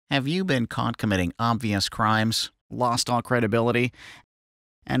Have you been caught committing obvious crimes, lost all credibility,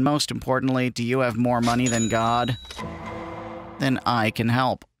 and most importantly, do you have more money than God? Then I can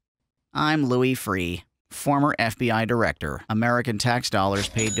help. I'm Louis Freeh, former FBI director. American tax dollars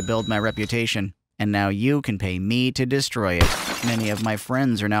paid to build my reputation, and now you can pay me to destroy it. Many of my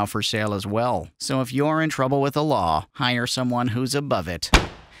friends are now for sale as well. So if you're in trouble with the law, hire someone who's above it.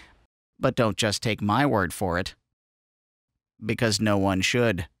 But don't just take my word for it, because no one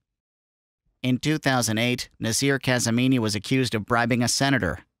should. In 2008, Nasir Kazemini was accused of bribing a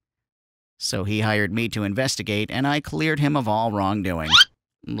senator. So he hired me to investigate, and I cleared him of all wrongdoing.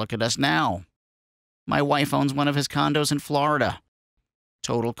 Look at us now. My wife owns one of his condos in Florida.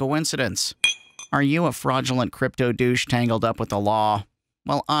 Total coincidence. Are you a fraudulent crypto douche tangled up with the law?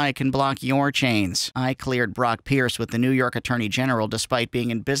 Well, I can block your chains. I cleared Brock Pierce with the New York Attorney General despite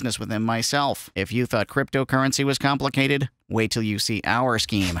being in business with him myself. If you thought cryptocurrency was complicated, wait till you see our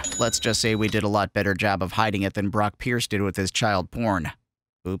scheme. Let's just say we did a lot better job of hiding it than Brock Pierce did with his child porn.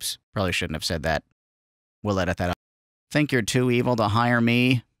 Oops, probably shouldn't have said that. We'll edit that out. Think you're too evil to hire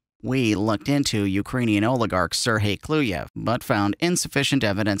me? We looked into Ukrainian oligarch Sergei Kluyev, but found insufficient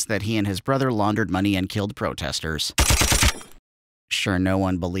evidence that he and his brother laundered money and killed protesters. Sure, no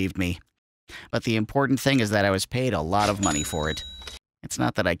one believed me. But the important thing is that I was paid a lot of money for it. It's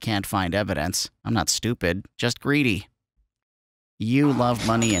not that I can't find evidence. I'm not stupid, just greedy. You love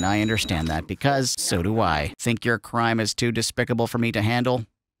money, and I understand that because so do I. Think your crime is too despicable for me to handle?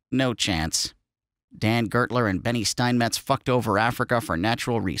 No chance. Dan Gertler and Benny Steinmetz fucked over Africa for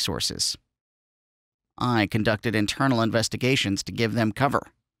natural resources. I conducted internal investigations to give them cover.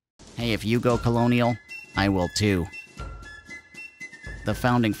 Hey, if you go colonial, I will too. The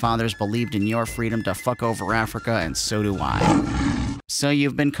Founding Fathers believed in your freedom to fuck over Africa, and so do I. So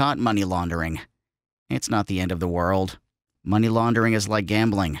you've been caught money laundering. It's not the end of the world. Money laundering is like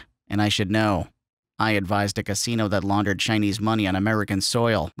gambling, and I should know. I advised a casino that laundered Chinese money on American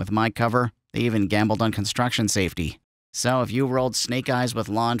soil. With my cover, they even gambled on construction safety. So if you rolled snake eyes with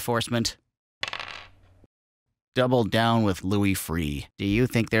law enforcement, double down with Louis Freeh. Do you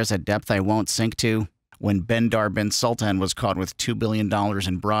think there's a depth I won't sink to? When Bendar bin Sultan was caught with $2 billion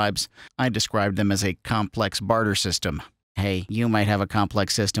in bribes, I described them as a complex barter system. Hey, you might have a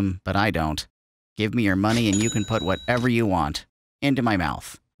complex system, but I don't. Give me your money and you can put whatever you want into my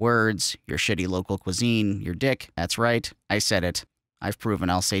mouth. Words, your shitty local cuisine, your dick. That's right, I said it. I've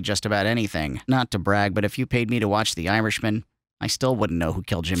proven I'll say just about anything. Not to brag, but if you paid me to watch The Irishman, I still wouldn't know who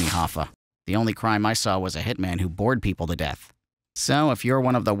killed Jimmy Hoffa. The only crime I saw was a hitman who bored people to death. So if you're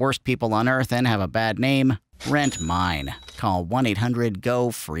one of the worst people on earth and have a bad name, rent mine. Call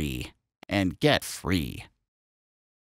 1-800-GO-FREE and get free.